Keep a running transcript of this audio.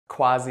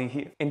Quasi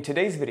here. In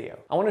today's video,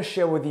 I want to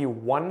share with you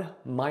one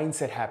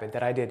mindset habit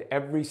that I did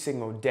every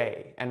single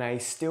day and I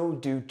still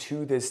do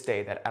to this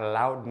day that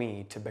allowed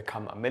me to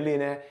become a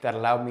millionaire, that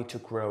allowed me to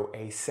grow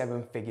a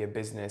 7-figure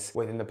business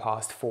within the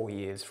past 4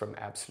 years from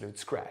absolute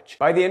scratch.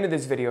 By the end of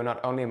this video, not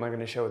only am I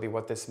going to share with you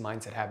what this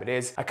mindset habit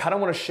is, I kind of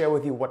want to share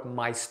with you what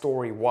my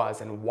story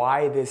was and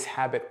why this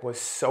habit was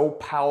so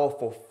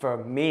powerful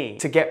for me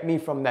to get me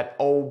from that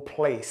old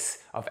place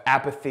of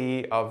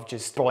apathy, of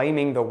just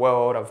blaming the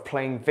world, of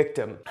playing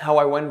victim. How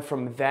I went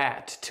from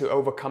that to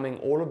overcoming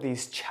all of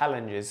these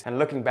challenges, and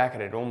looking back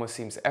at it, it almost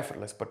seems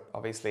effortless, but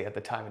obviously at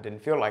the time it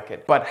didn't feel like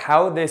it. But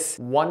how this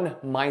one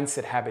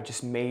mindset habit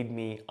just made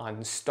me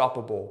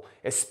unstoppable,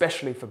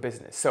 especially for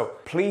business. So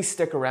please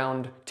stick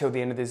around till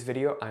the end of this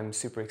video. I'm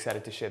super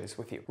excited to share this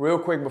with you. Real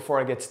quick before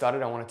I get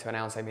started, I wanted to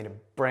announce I made a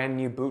brand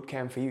new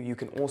bootcamp for you. You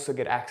can also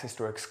get access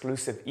to our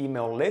exclusive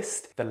email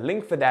list. The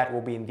link for that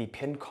will be in the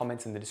pinned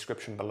comments in the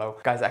description below.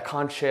 Guys, I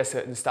can't share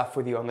certain stuff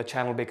with you on the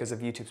channel because of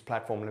YouTube's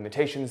platform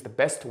limitations. The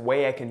best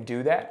way I can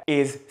do that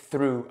is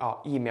through our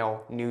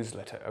email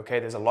newsletter, okay?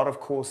 There's a lot of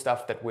cool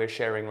stuff that we're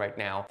sharing right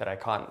now that I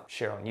can't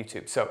share on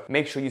YouTube. So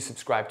make sure you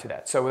subscribe to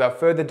that. So without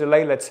further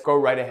delay, let's go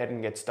right ahead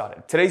and get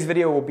started. Today's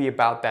video will be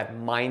about that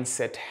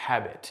mindset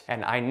habit.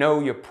 And I know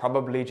you're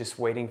probably just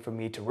waiting for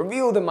me to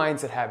reveal the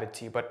mindset habit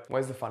to you, but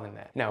where's the fun in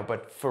that? No,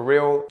 but for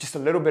real, just a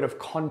little bit of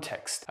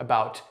context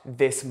about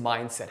this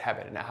mindset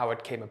habit and how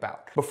it came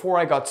about. Before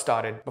I got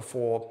started, before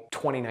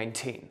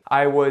 2019,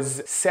 I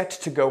was set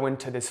to go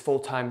into this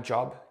full-time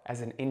job as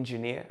an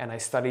engineer, and I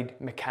studied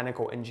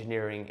mechanical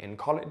engineering in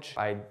college.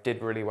 I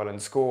did really well in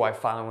school. I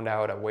found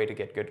out a way to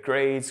get good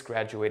grades,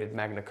 graduated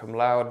magna cum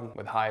laude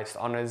with highest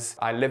honors.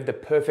 I lived a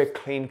perfect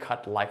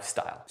clean-cut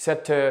lifestyle.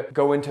 Set to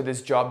go into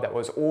this job that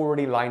was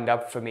already lined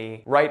up for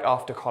me right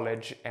after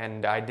college,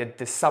 and I did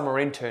this summer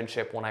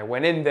internship. When I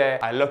went in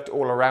there, I looked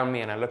all around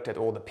me and I looked at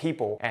all the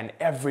people, and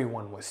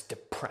everyone was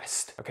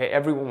depressed. Okay,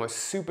 everyone was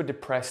super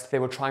depressed. They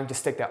were trying to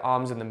stick their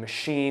arms in the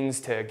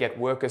machines to get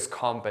workers'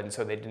 comp, and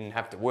so they didn't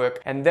have to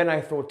work. And then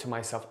I thought to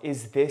myself,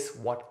 is this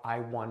what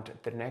I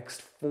want the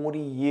next 40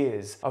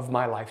 years of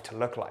my life to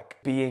look like?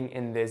 Being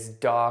in this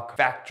dark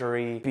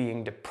factory,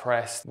 being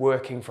depressed,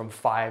 working from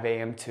 5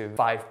 a.m. to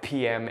 5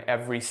 p.m.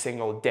 every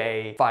single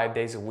day, 5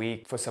 days a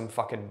week for some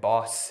fucking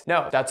boss.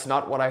 No, that's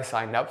not what I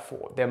signed up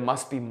for. There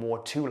must be more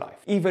to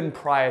life. Even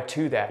prior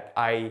to that,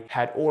 I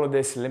had all of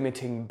this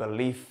limiting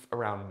belief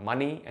around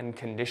money and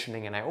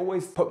conditioning, and I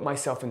always put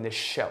myself in this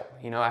shell.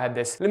 You know, I had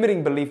this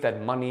limiting belief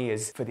that money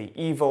is for the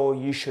evil,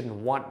 you shouldn't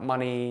want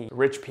money,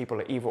 rich people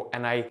are evil.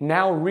 And I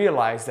now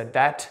realize that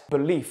that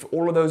belief,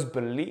 all of those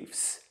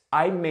beliefs,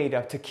 I made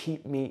up to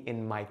keep me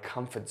in my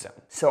comfort zone.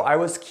 So I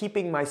was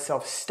keeping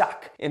myself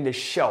stuck in this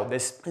shell,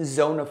 this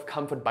zone of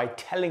comfort, by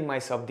telling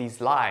myself these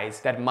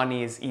lies that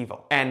money is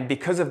evil. And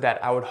because of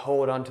that, I would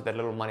hold on to the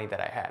little money that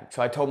I had.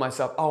 So I told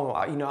myself,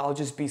 oh, you know, I'll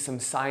just be some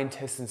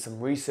scientist and some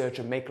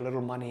researcher, make a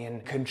little money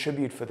and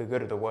contribute for the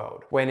good of the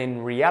world. When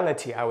in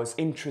reality, I was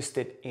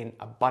interested in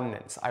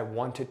abundance. I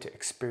wanted to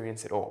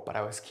experience it all, but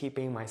I was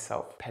keeping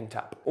myself pent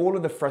up. All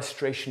of the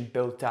frustration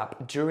built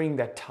up during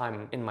that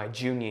time in my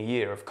junior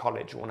year of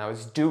college when I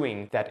was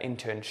doing that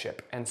internship.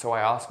 And so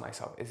I asked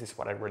myself, is this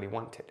what I really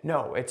wanted?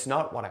 No, it's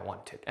not what I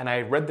wanted. And I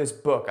read this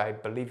book, I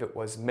believe it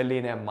was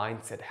Millionaire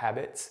Mindset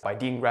Habits by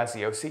Dean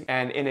Graziosi.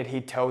 And in it,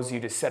 he tells you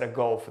to set a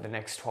goal for the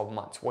next 12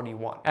 months. What do you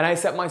want? And I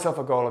set myself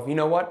a goal of, you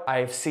know what?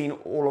 I've seen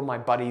all of my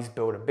buddies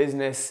build a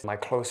business. My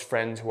close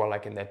friends who are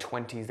like in their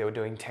 20s, they were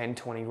doing 10,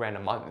 20 grand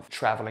a month,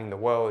 traveling the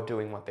world,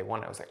 doing what they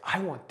want. I was like, I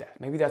want that.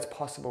 Maybe that's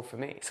possible for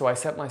me. So I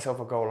set myself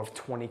a goal of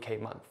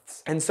 20K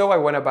months. And so I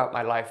went about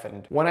my life.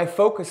 And when I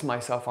focused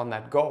myself on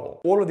that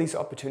goal, all of these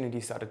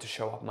opportunities started to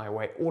show up my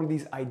way. All of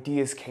these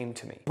ideas came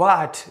to me.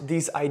 But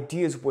these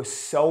ideas were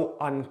so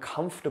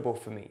uncomfortable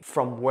for me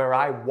from where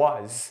I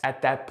was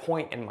at that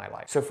point in my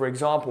life. So for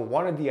example,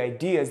 one of the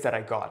ideas that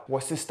I got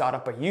was to start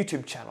up a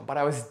YouTube channel, but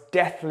I was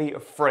deathly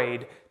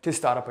afraid to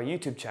start up a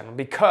YouTube channel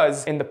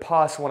because in the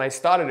past, when I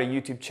started a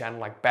YouTube channel,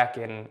 like back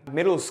in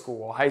middle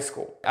school or high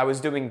school, I was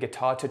doing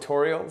guitar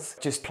tutorials,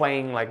 just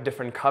playing like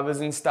different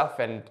covers and stuff.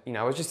 And you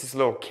know, I was just this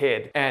little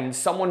kid, and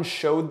someone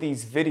showed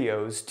these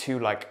videos to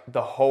like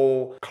the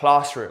whole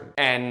classroom,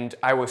 and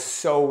I was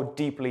so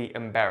deeply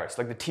embarrassed.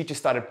 Like the teacher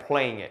started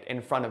playing it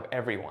in front of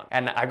everyone,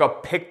 and I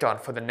got picked on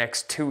for the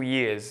next 2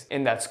 years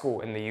in that school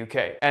in the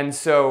UK. And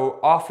so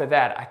after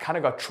that, I kind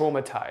of got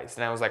traumatized,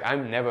 and I was like,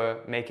 I'm never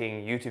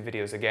making YouTube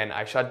videos again.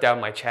 I shut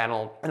down my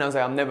channel, and I was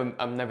like,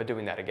 I'm never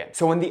doing that again.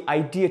 So when the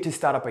idea to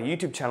start up a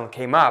YouTube channel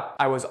came up,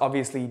 I was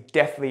obviously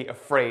deathly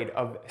afraid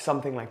of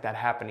something like that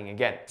happening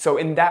again. So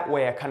in that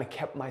way, I kind of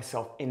kept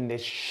myself in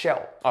this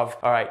shell of,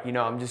 all right, you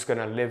know, I'm just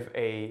gonna live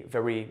a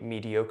very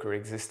mediocre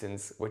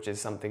existence, which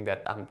is something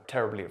that I'm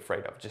terribly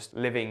afraid of, just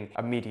living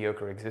a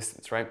mediocre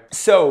existence, right?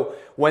 So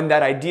when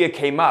that idea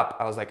came up,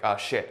 I was like, oh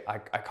shit, I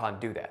can't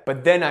do that.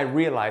 But then I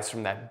realized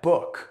from that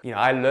book, you know,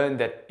 I learned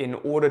that in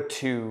order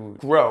to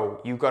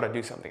grow, you gotta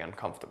do something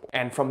uncomfortable. uncomfortable.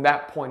 And from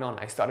that point on,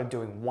 I started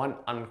doing one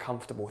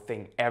uncomfortable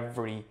thing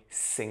every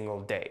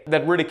single day.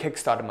 That really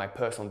kickstarted my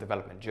personal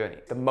development journey.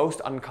 The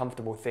most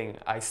uncomfortable thing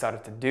I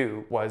started to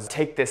do was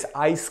take this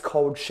ice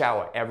cold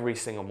shower every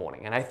single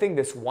morning. And I think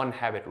this one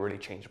habit really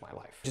changed my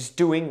life. Just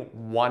doing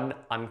one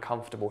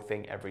uncomfortable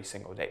thing every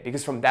single day.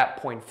 Because from that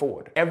point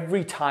forward,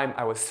 every time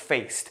I was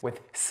faced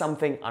with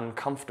something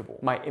uncomfortable,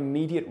 my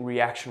immediate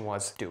reaction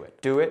was do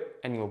it. Do it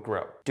and you'll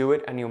grow. Do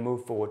it and you'll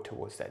move forward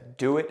towards that.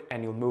 Do it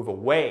and you'll move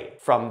away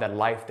from the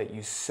life that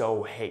you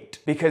so hate.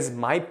 Because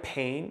my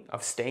pain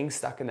of staying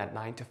stuck in that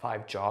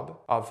 9-to-5 job,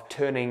 of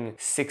turning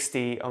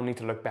 60 only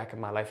to look back at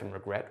my life and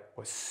regret,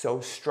 was so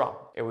strong.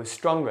 It was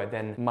stronger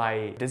than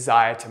my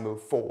desire to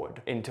move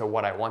forward into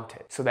what I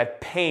wanted. So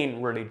that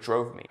pain really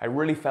drove me. I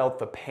really felt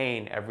the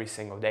pain every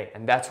single day.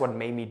 And that's what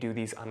made me do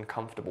these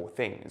uncomfortable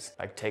things,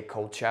 like take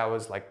cold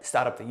showers, like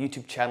start up the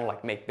YouTube channel,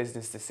 like make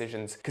business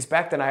decisions. Because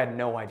back then I had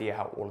no idea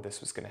how all of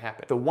this was going to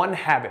happen. The one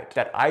habit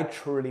that I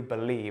truly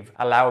believe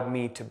allowed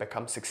me to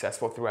become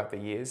successful throughout the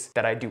years,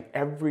 that I do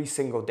every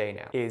single day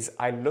now, is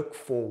I look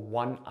for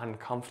one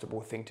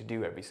uncomfortable thing to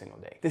do every single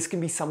day. This can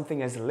be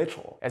something as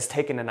little as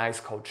taking an ice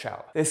cold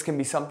shower. This can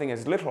be something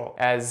as little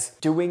as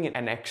doing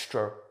an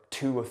extra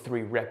 2 or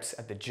 3 reps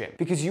at the gym,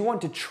 because you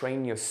want to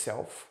train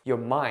yourself, your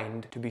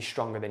mind, to be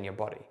stronger than your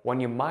body. When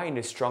your mind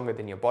is stronger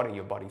than your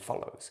body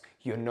follows.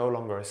 You're no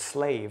longer a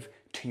slave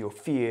to your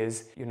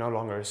fears. You're no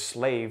longer a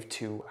slave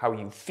to how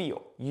you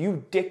feel.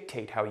 You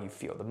dictate how you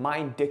feel. The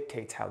mind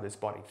dictates how this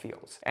body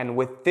feels. And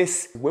with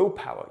this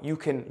willpower, you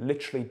can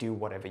literally do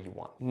whatever you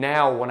want.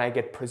 Now, when I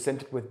get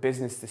presented with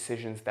business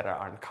decisions that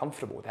are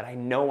uncomfortable, that I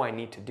know I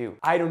need to do,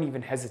 I don't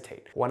even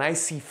hesitate. When I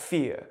see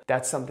fear,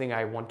 that's something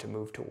I want to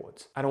move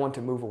towards. I don't want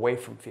to move away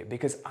from fear,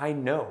 because I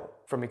know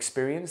from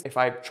experience, if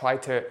I try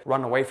to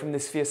run away from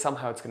this fear,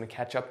 somehow it's going to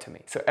catch up to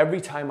me. So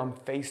every time I'm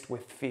faced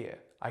with fear,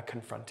 I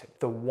confront it.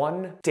 The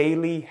one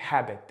daily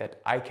habit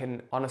that I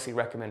can honestly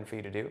recommend for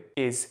you to do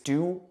is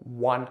do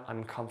one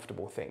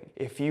uncomfortable thing.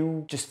 If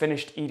you just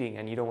finished eating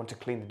and you don't want to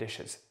clean the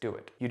dishes, do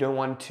it. You don't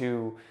want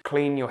to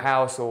clean your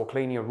house or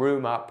clean your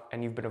room up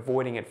and you've been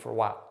avoiding it for a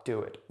while, do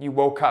it. You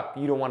woke up,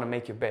 you don't want to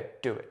make your bed,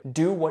 do it.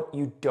 Do what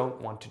you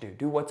don't want to do.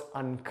 Do what's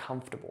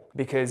uncomfortable.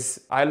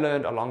 Because I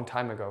learned a long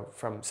time ago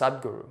from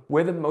Sadhguru,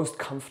 we're the most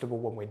comfortable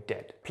when we're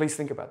dead. Please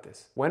think about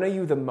this. When are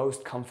you the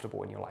most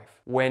comfortable in your life?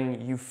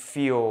 When you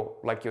feel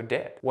like you're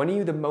dead. When are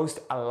you the most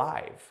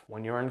alive?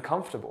 When you're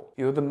uncomfortable.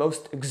 You're the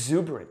most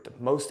exuberant, the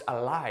most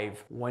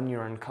alive when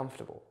you're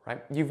uncomfortable,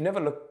 right? You've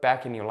never looked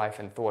back in your life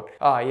and thought,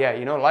 oh yeah,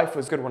 life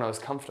was good when I was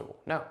comfortable.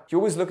 No. You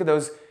always look at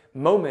those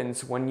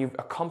moments when you've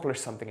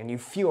accomplished something and you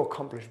feel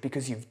accomplished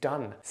because you've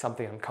done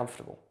something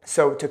uncomfortable.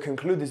 So to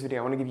conclude this video,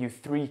 I want to give you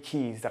 3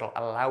 keys that'll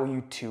allow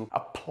you to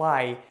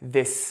apply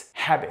this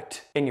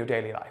habit in your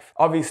daily life.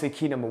 Obviously,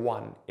 key number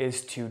 1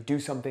 is to do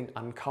something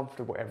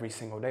uncomfortable every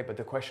single day. But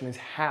the question is,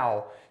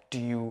 how do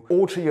you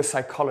alter your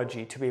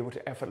psychology to be able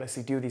to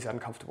effortlessly do these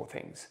uncomfortable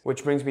things?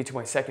 Which brings me to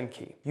my second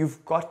key.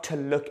 You've got to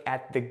look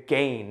at the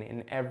gain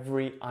in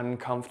every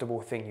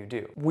uncomfortable thing you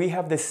do. We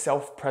have this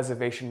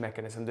self-preservation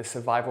mechanism, this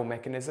survival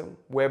mechanism,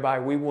 whereby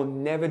we will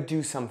never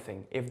do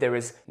something if there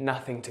is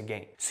nothing to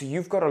gain. So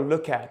you've got to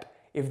look at,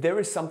 if there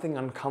is something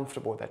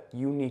uncomfortable that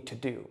you need to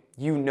do,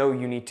 you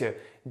need to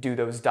do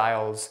those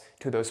dials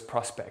to those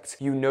prospects.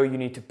 You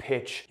need to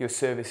pitch your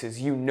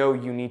services. You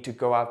need to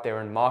go out there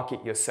and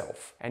market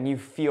yourself. And you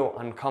feel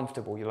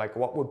uncomfortable. You're like,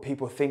 what would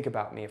people think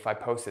about me if I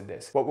posted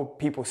this? What would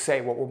people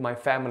say? What would my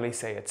family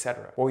say,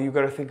 etc.? Well, you've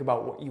got to think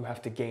about what you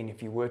have to gain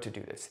if you were to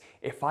do this.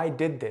 If I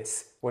did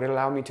this, would it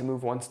allow me to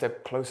move one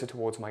step closer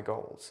towards my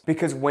goals?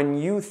 Because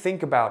when you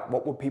think about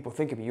what would people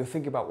think of you, you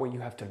think about what you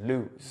have to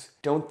lose.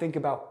 Don't think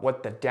about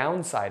what the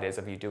downside is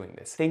of you doing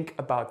this. Think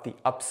about the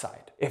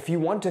upside. If you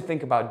want to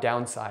think about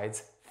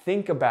downsides,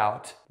 think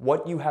about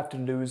what you have to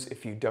lose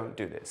if you don't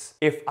do this.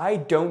 If I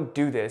don't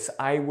do this,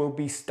 I will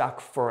be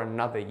stuck for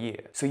another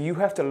year. So you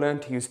have to learn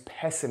to use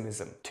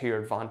pessimism to your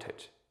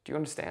advantage. Do you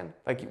understand?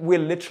 Like, we're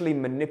literally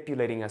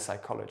manipulating our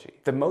psychology.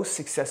 The most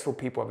successful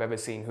people I've ever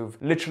seen who've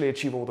literally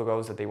achieved all the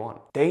goals that they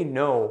want, they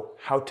know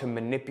how to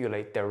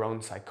manipulate their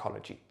own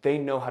psychology. They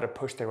know how to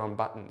push their own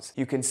buttons.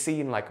 You can see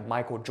in like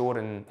Michael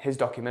Jordan, his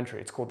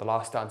documentary, it's called The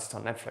Last Dance, it's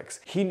on Netflix.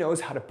 He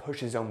knows how to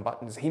push his own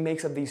buttons. He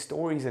makes up these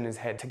stories in his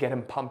head to get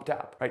him pumped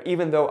up, right?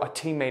 Even though a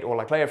teammate or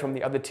like player from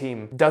the other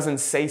team doesn't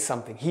say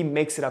something, he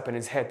makes it up in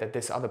his head that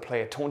this other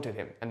player taunted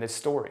him and this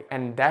story.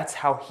 And that's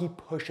how he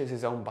pushes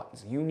his own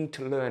buttons. You need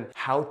to learn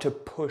how to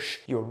push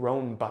your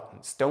own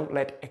buttons. Don't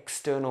let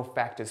external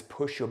factors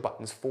push your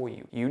buttons for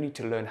you. You need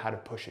to learn how to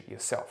push it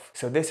yourself.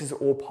 So this is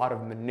all part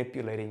of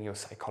manipulating your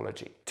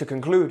psychology. To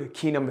conclude,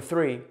 key number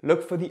 3,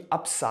 look for the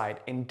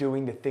upside in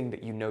doing the thing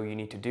that you know you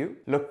need to do.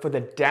 Look for the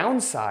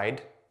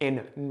downside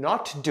in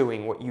not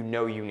doing what you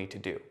know you need to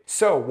do.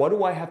 So what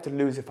do I have to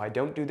lose if I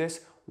don't do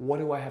this? what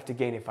do I have to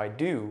gain if I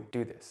do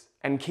this?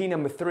 And key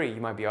number 3,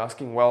 you might be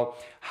asking, well,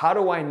 how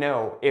do I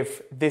know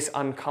if this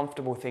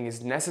uncomfortable thing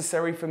is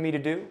necessary for me to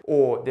do,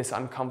 or this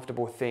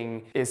uncomfortable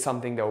thing is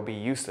something that will be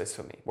useless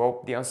for me?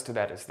 Well, the answer to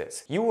that is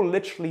this. You will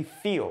literally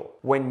feel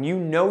when you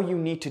know you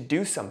need to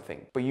do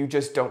something, but you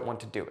just don't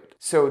want to do it.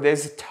 So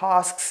there's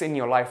tasks in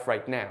your life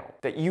right now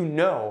that you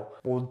know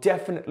will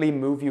definitely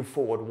move you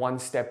forward one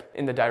step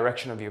in the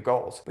direction of your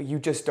goals, but you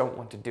just don't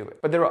want to do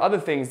it. But there are other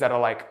things that are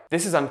like,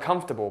 this is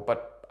uncomfortable,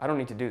 but I don't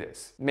need to do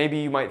this. Maybe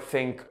you might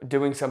think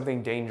doing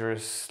something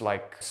dangerous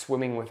like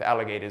swimming with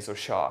alligators or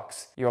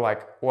sharks. You're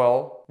like,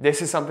 well,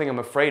 this is something I'm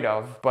afraid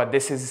of, but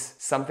this is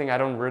something I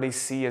don't really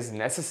see as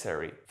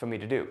necessary for me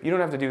to do. You don't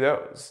have to do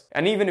those.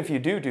 And even if you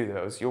do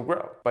those, you'll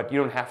grow, but you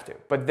don't have to.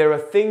 But there are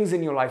things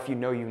in your life you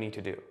know you need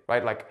to do,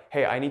 right? Like,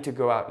 hey, I need to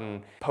go out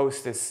and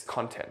post this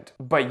content,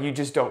 but you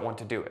just don't want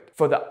to do it.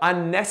 For the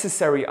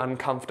unnecessary,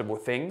 uncomfortable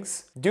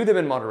things, do them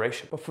in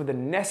moderation. But for the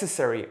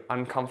necessary,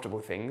 uncomfortable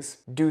things,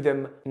 do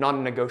them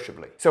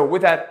non-negotiably. So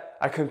with that,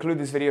 I conclude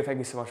this video. Thank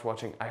you so much for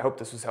watching. I hope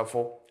this was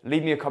helpful.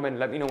 Leave me a comment.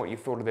 Let me know what you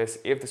thought of this.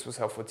 If this was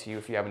helpful to you,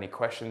 if you have any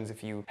questions,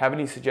 if you have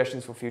any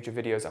suggestions for future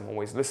videos, I'm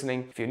always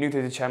listening. If you're new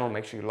to the channel,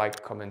 make sure you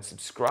like, comment,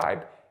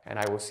 subscribe, and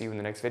I will see you in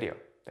the next video.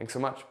 Thanks so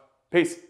much. Peace.